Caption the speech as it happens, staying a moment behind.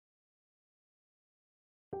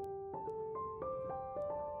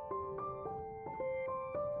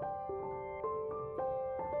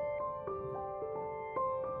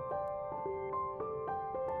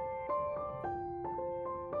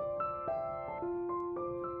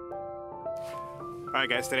Alright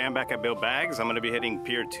guys, today I'm back at Bill Bags. I'm going to be hitting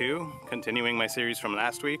Pier 2, continuing my series from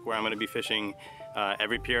last week where I'm going to be fishing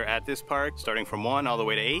every pier at this park, starting from 1 all the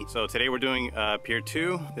way to 8. So today we're doing Pier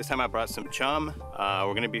 2. This time I brought some chum.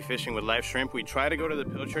 We're going to be fishing with live shrimp. We tried to go to the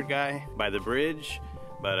pilchard guy by the bridge,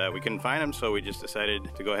 but we couldn't find him, so we just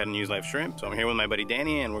decided to go ahead and use live shrimp. So I'm here with my buddy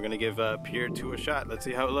Danny and we're going to give Pier 2 a shot. Let's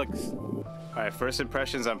see how it looks. Alright, first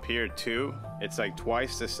impressions on Pier 2. It's like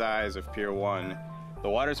twice the size of Pier 1. The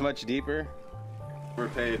water's much deeper. We're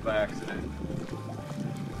paid by accident.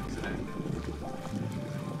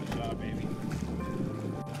 Good job, baby.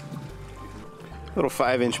 Little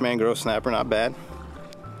 5-inch mangrove snapper, not bad.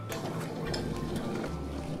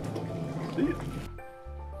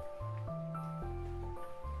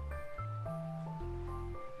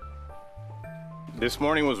 This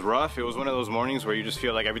morning was rough. It was one of those mornings where you just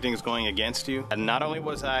feel like everything's going against you. And not only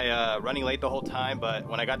was I running late the whole time, but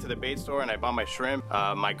when I got to the bait store and I bought my shrimp,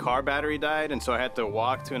 my car battery died, and so I had to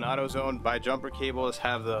walk to an AutoZone, buy jumper cables,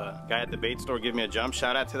 have the guy at the bait store give me a jump.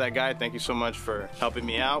 Shout out to that guy. Thank you so much for helping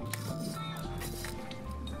me out.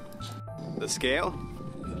 The scale,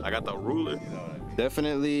 I got the ruler.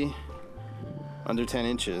 Definitely under 10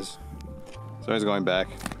 inches. So I was going back.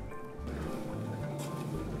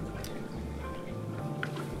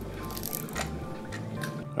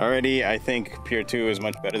 Already, I think Pier 2 is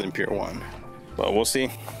much better than Pier 1, but we'll see.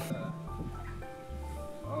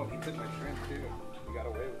 Oh, he took my shrimp too. We got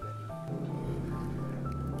away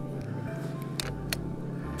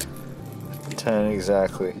with it. 10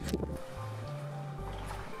 exactly.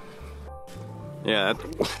 Yeah.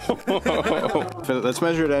 Let's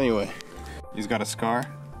measure it anyway. He's got a scar.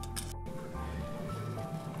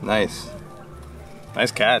 Nice.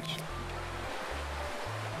 Nice catch.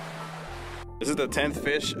 This is the 10th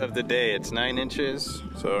fish of the day. It's 9 inches,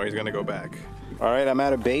 so he's gonna go back. All right, I'm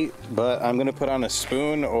out of bait, but I'm gonna put on a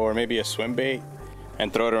spoon or maybe a swim bait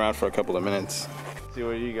and throw it around for a couple of minutes. See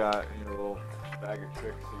what you got in your little bag of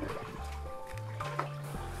tricks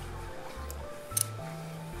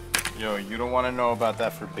here. Yo, you don't wanna know about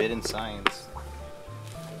that forbidden science.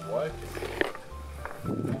 What?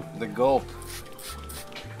 The gulp.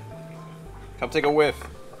 Come take a whiff.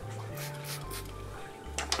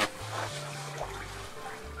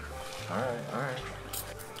 Alright.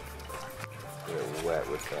 Get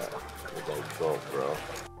wet with that gulp, bro.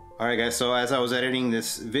 Alright guys, so as I was editing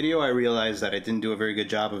this video, I realized that I didn't do a very good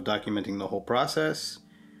job of documenting the whole process.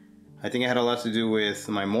 I think it had a lot to do with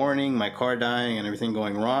my morning, my car dying, and everything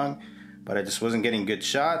going wrong, but I just wasn't getting good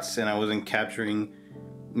shots and I wasn't capturing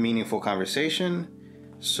meaningful conversation.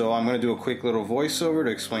 So I'm going to do a quick little voiceover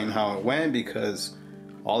to explain how it went, because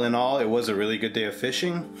all in all, it was a really good day of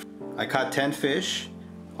fishing. I caught 10 fish.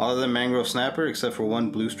 All of them mangrove snapper except for one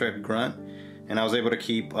blue striped grunt, and I was able to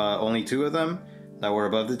keep only 2 of them that were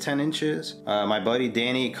above the 10 inches. My buddy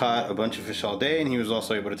Danny caught a bunch of fish all day, and he was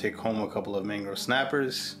also able to take home a couple of mangrove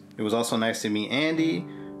snappers. It was also nice to meet Andy,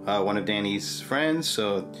 one of Danny's friends,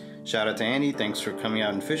 so shout out to Andy. Thanks for coming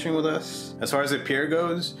out and fishing with us. As far as the pier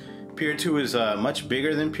goes, Pier 2 is much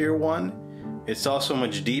bigger than Pier 1. It's also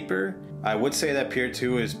much deeper. I would say that Pier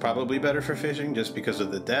 2 is probably better for fishing just because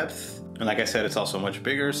of the depth. And like I said, it's also much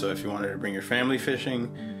bigger, so if you wanted to bring your family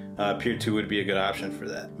fishing, Pier 2 would be a good option for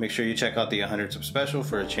that. Make sure you check out the 100 sub special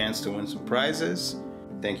for a chance to win some prizes.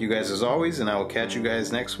 Thank you guys as always, and I will catch you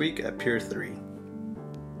guys next week at Pier 3.